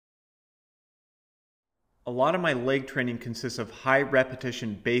A lot of my leg training consists of high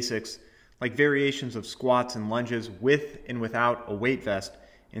repetition basics, like variations of squats and lunges with and without a weight vest.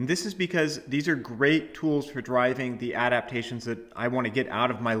 And this is because these are great tools for driving the adaptations that I want to get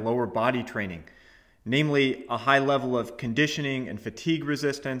out of my lower body training, namely a high level of conditioning and fatigue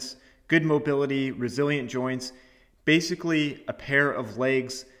resistance, good mobility, resilient joints, basically a pair of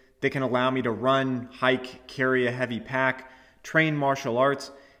legs that can allow me to run, hike, carry a heavy pack, train martial arts,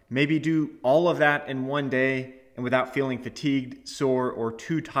 maybe do all of that in one day and without feeling fatigued, sore, or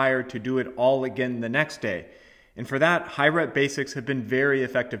too tired to do it all again the next day. And for that, high rep basics have been very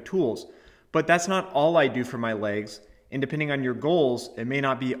effective tools. But that's not all I do for my legs, and depending on your goals, it may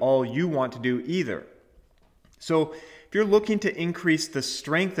not be all you want to do either. So if you're looking to increase the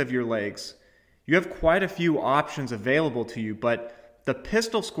strength of your legs, you have quite a few options available to you, but the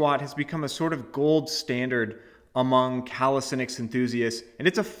pistol squat has become a sort of gold standard among calisthenics enthusiasts, and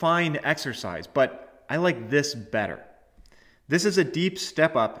it's a fine exercise, but I like this better. This is a deep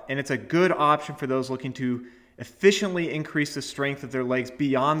step up, and it's a good option for those looking to efficiently increase the strength of their legs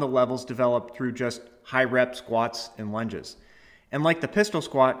beyond the levels developed through just high rep squats and lunges. And like the pistol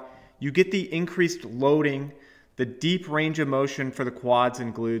squat, you get the increased loading, the deep range of motion for the quads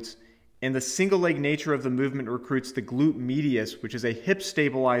and glutes, and the single leg nature of the movement recruits the glute medius, which is a hip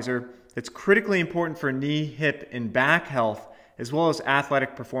stabilizer that's critically important for knee, hip, and back health, as well as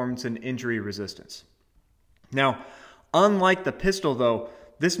athletic performance and injury resistance. Now, unlike the pistol though,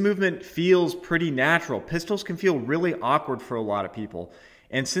 this movement feels pretty natural. Pistols can feel really awkward for a lot of people.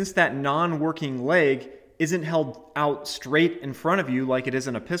 And since that non-working leg isn't held out straight in front of you like it is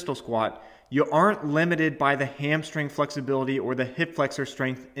in a pistol squat, you aren't limited by the hamstring flexibility or the hip flexor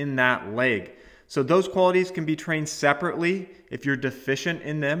strength in that leg. So those qualities can be trained separately if you're deficient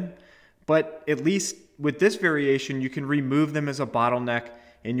in them, but at least with this variation, you can remove them as a bottleneck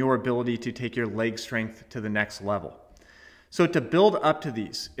in your ability to take your leg strength to the next level. So to build up to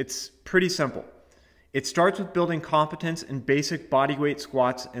these, it's pretty simple. It starts with building competence in basic bodyweight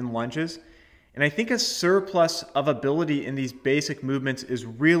squats and lunges. And I think a surplus of ability in these basic movements is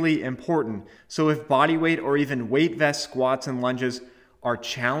really important. So if bodyweight or even weight vest squats and lunges are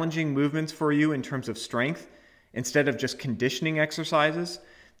challenging movements for you in terms of strength, instead of just conditioning exercises,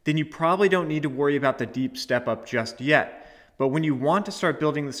 then you probably don't need to worry about the deep step up just yet. But when you want to start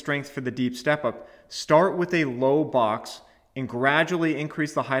building the strength for the deep step up, start with a low box and gradually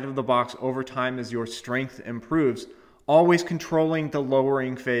increase the height of the box over time as your strength improves, always controlling the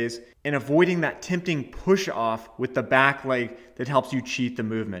lowering phase and avoiding that tempting push off with the back leg that helps you cheat the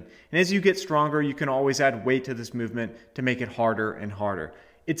movement. And as you get stronger, you can always add weight to this movement to make it harder and harder.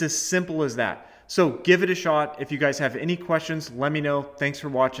 It's as simple as that. So give it a shot. If you guys have any questions, let me know. Thanks for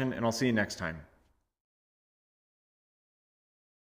watching, and I'll see you next time.